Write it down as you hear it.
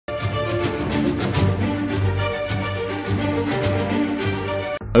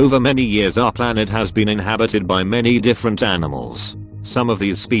Over many years our planet has been inhabited by many different animals. Some of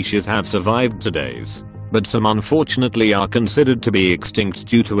these species have survived today's, but some unfortunately are considered to be extinct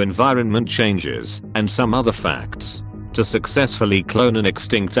due to environment changes and some other facts. To successfully clone an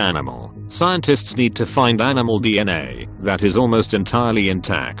extinct animal, scientists need to find animal DNA that is almost entirely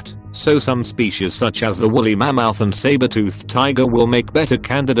intact, so some species such as the woolly mammoth and saber-toothed tiger will make better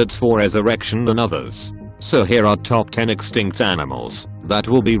candidates for resurrection than others. So here are top 10 extinct animals that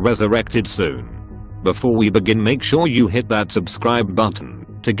will be resurrected soon. Before we begin, make sure you hit that subscribe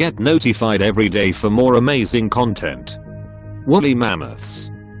button to get notified every day for more amazing content. Woolly mammoths.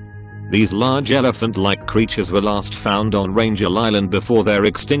 These large elephant-like creatures were last found on Ranger Island before their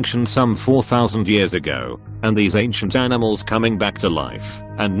extinction some 4,000 years ago, and these ancient animals coming back to life,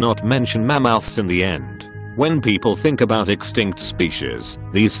 and not mention mammoths in the end. When people think about extinct species,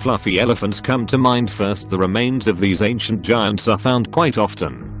 these fluffy elephants come to mind first. The remains of these ancient giants are found quite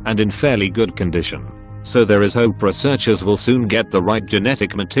often, and in fairly good condition. So there is hope researchers will soon get the right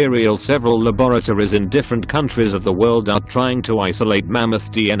genetic material. Several laboratories in different countries of the world are trying to isolate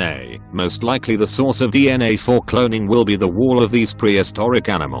mammoth DNA. Most likely the source of DNA for cloning will be the wool of these prehistoric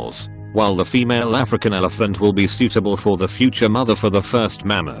animals, while the female African elephant will be suitable for the future mother for the first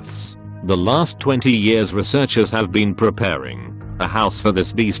mammoths. The last 20 years researchers have been preparing a house for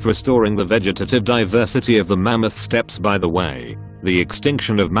this beast, restoring the vegetative diversity of the mammoth steppes. By the way, the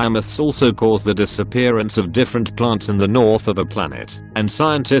extinction of mammoths also caused the disappearance of different plants in the north of the planet, and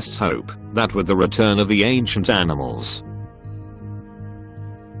scientists hope that with the return of the ancient animals.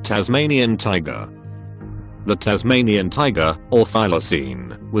 Tasmanian tiger. The Tasmanian tiger, or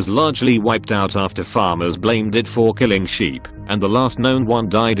thylacine, was largely wiped out after farmers blamed it for killing sheep, and the last known one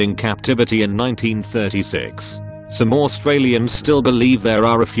died in captivity in 1936. Some Australians still believe there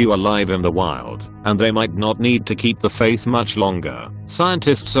are a few alive in the wild, and they might not need to keep the faith much longer.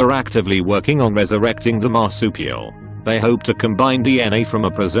 Scientists are actively working on resurrecting the marsupial. They hope to combine DNA from a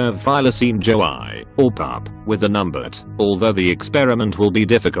preserved thylacine joey, or pup, with the numbered, although the experiment will be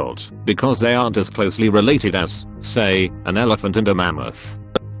difficult, because they aren't as closely related as, say, an elephant and a mammoth.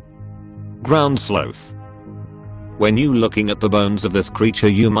 Ground sloth. When you looking at the bones of this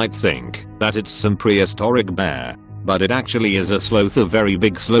creature you might think that it's some prehistoric bear, but it actually is a sloth, a very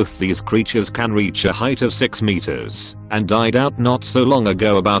big sloth. These creatures can reach a height of 6 meters, and died out not so long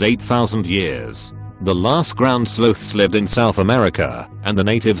ago, about 8,000 years. The last ground sloths lived in South America, and the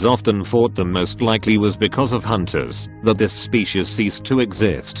natives often fought them. Most likely was because of hunters that this species ceased to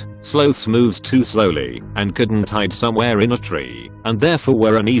exist. Sloths moved too slowly and couldn't hide somewhere in a tree, and therefore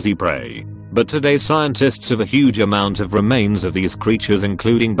were an easy prey. But today scientists have a huge amount of remains of these creatures,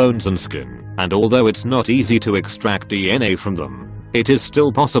 including bones and skin, and although it's not easy to extract DNA from them, it is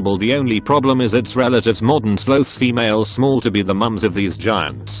still possible. The only problem is its relatives, modern sloths, females small to be the mums of these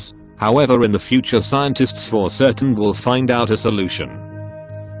giants. However, in the future scientists for certain will find out a solution.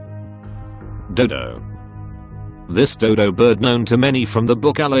 Dodo. This dodo bird, known to many from the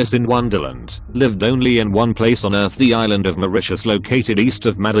book Alice in Wonderland, lived only in one place on Earth, the island of Mauritius, located east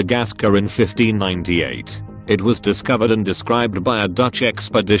of Madagascar, in 1598. It was discovered and described by a Dutch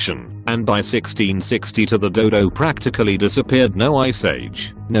expedition, and by 1660 the dodo practically disappeared. No ice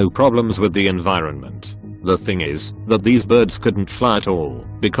age, no problems with the environment. The thing is that these birds couldn't fly at all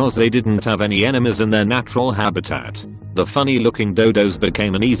because they didn't have any enemies in their natural habitat. The funny looking dodos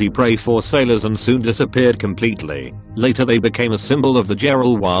became an easy prey for sailors and soon disappeared completely. Later they became a symbol of the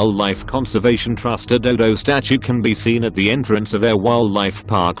Gerald Wildlife Conservation Trust. A dodo statue can be seen at the entrance of their wildlife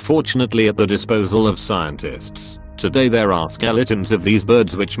park, fortunately at the disposal of scientists. Today there are skeletons of these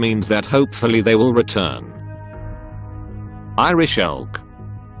birds, which means that hopefully they will return. Irish elk.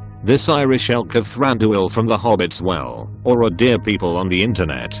 This Irish elk of Thranduil from The Hobbit's Well, or a deer. People on the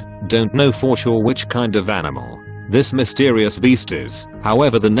internet don't know for sure which kind of animal this mysterious beast is.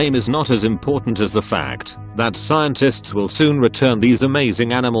 However, the name is not as important as the fact that scientists will soon return these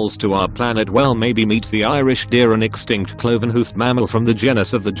amazing animals to our planet. Well, maybe meet the Irish deer, an extinct cloven-hoofed mammal from the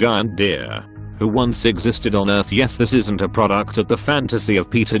genus of the giant deer, who once existed on Earth. Yes, this isn't a product of the fantasy of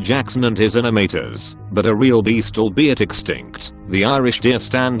Peter Jackson and his animators, but a real beast, albeit extinct. The Irish deer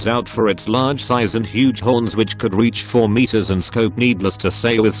stands out for its large size and huge horns, which could reach 4 meters in scope. Needless to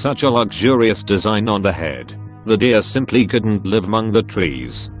say, with such a luxurious design on the head, the deer simply couldn't live among the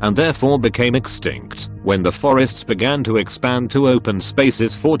trees, and therefore became extinct when the forests began to expand to open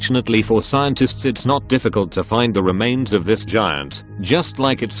spaces. Fortunately for scientists, it's not difficult to find the remains of this giant, just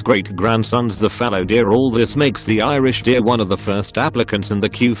like its great-grandsons, the fallow deer. All this makes the Irish deer one of the first applicants in the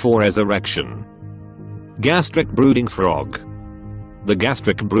queue for resurrection. Gastric brooding frog. The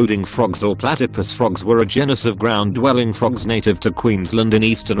gastric brooding frogs or platypus frogs were a genus of ground-dwelling frogs native to Queensland in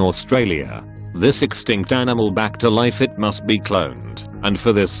eastern Australia. This extinct animal back to life, it must be cloned, and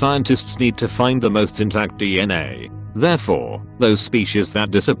for this scientists need to find the most intact DNA. Therefore, those species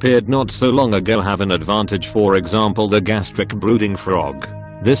that disappeared not so long ago have an advantage. For example, the gastric brooding frog.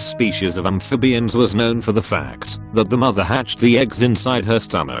 This species of amphibians was known for the fact that the mother hatched the eggs inside her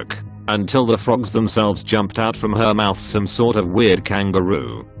stomach, until the frogs themselves jumped out from her mouth, some sort of weird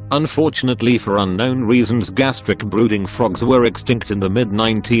kangaroo. Unfortunately, for unknown reasons, gastric brooding frogs were extinct in the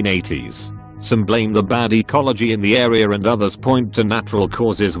mid-1980s. Some blame the bad ecology in the area and others point to natural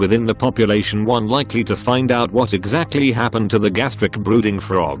causes within the population. One likely to find out what exactly happened to the gastric brooding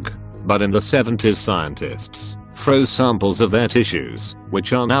frog. But in the 70s, scientists froze samples of their tissues,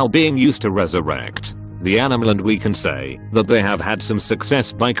 which are now being used to resurrect the animal, and we can say that they have had some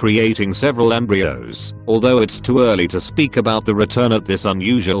success by creating several embryos, although it's too early to speak about the return of this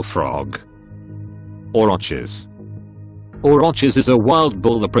unusual frog. Aurochs. Aurochs is a wild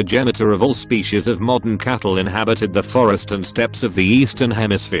bull, the progenitor of all species of modern cattle, inhabited the forest and steppes of the Eastern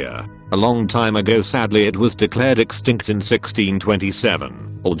Hemisphere. A long time ago, sadly, it was declared extinct in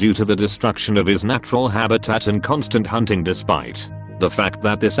 1627, all due to the destruction of his natural habitat and constant hunting, despite the fact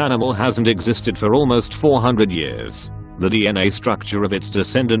that this animal hasn't existed for almost 400 years. The DNA structure of its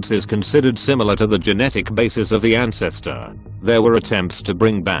descendants is considered similar to the genetic basis of the ancestor. There were attempts to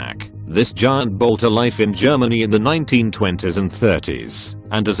bring back this giant bull to life in Germany in the 1920s and 30s,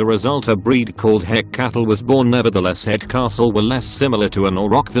 and as a result a breed called Heck cattle was born. Nevertheless, Heck cattle were less similar to an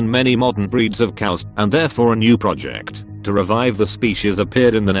auroch than many modern breeds of cows, and therefore a new project to revive the species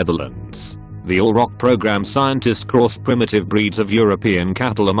appeared in the Netherlands. The auroch program scientists crossed primitive breeds of European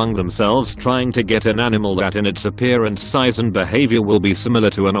cattle among themselves, trying to get an animal that in its appearance, size and behavior will be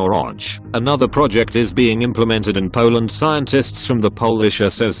similar to an auroch. Another project is being implemented in Poland. Scientists from the Polish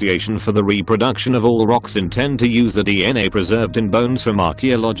Association for the Reproduction of Aurochs intend to use the DNA preserved in bones from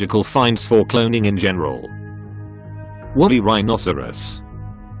archaeological finds for cloning in general. Woolly rhinoceros.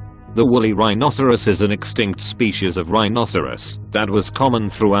 The woolly rhinoceros is an extinct species of rhinoceros that was common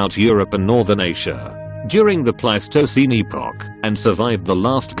throughout Europe and northern Asia during the Pleistocene epoch and survived the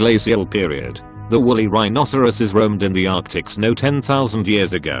last glacial period. The woolly rhinoceroses roamed in the Arctic snow 10,000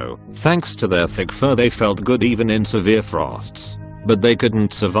 years ago. Thanks to their thick fur, they felt good even in severe frosts. But they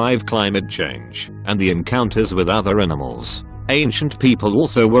couldn't survive climate change and the encounters with other animals. Ancient people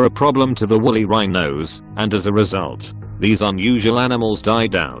also were a problem to the woolly rhinos, and as a result, these unusual animals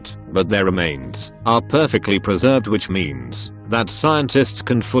died out, but their remains are perfectly preserved, which means that scientists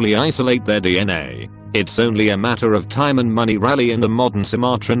can fully isolate their DNA. It's only a matter of time and money. Rally in the modern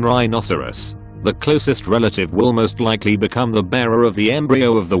Sumatran rhinoceros. The closest relative will most likely become the bearer of the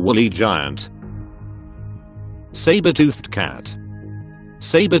embryo of the woolly giant. Saber-toothed cat.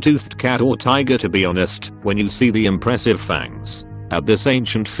 Saber-toothed cat or tiger, to be honest, when you see the impressive fangs at this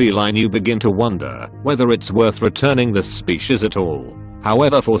ancient feline, you begin to wonder whether it's worth returning this species at all.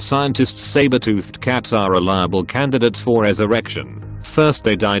 However, for scientists, saber-toothed cats are reliable candidates for resurrection. First,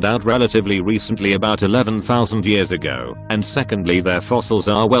 they died out relatively recently, about 11,000 years ago, and secondly, their fossils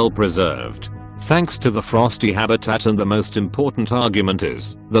are well preserved thanks to the frosty habitat, and the most important argument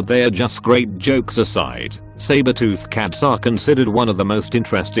is that they are just great. Jokes aside, saber-toothed cats are considered one of the most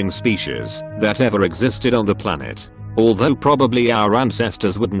interesting species that ever existed on the planet. Although probably our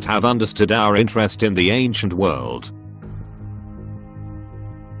ancestors wouldn't have understood our interest in the ancient world.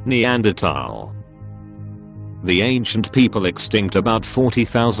 Neanderthal. The ancient people extinct about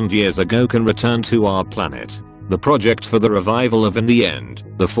 40,000 years ago can return to our planet. The project for the revival of In the End,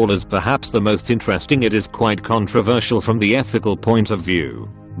 The Fall is perhaps the most interesting. It is quite controversial from the ethical point of view,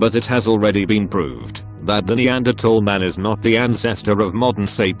 but it has already been proved that the Neanderthal man is not the ancestor of modern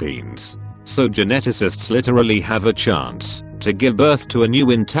sapiens. So geneticists literally have a chance to give birth to a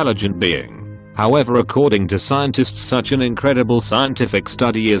new intelligent being. However, according to scientists, such an incredible scientific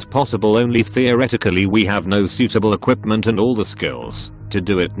study is possible only theoretically. We have no suitable equipment and all the skills to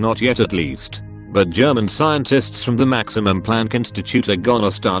do it, not yet at least. But German scientists from the Maximum Planck Institute are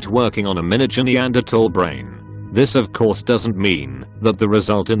gonna start working on a miniature Neanderthal brain. This of course doesn't mean that the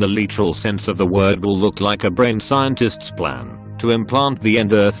result in the literal sense of the word will look like a brain. Scientists plan to implant the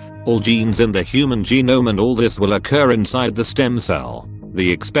end earth, all genes in the human genome, and all this will occur inside the stem cell.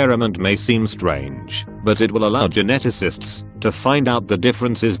 The experiment may seem strange, but it will allow geneticists to find out the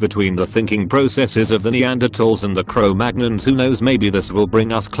differences between the thinking processes of the Neanderthals and the Cro-Magnons. Who knows, maybe this will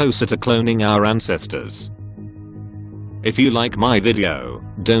bring us closer to cloning our ancestors. If you like my video,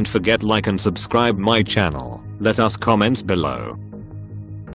 don't forget like and subscribe my channel. Let us comments below.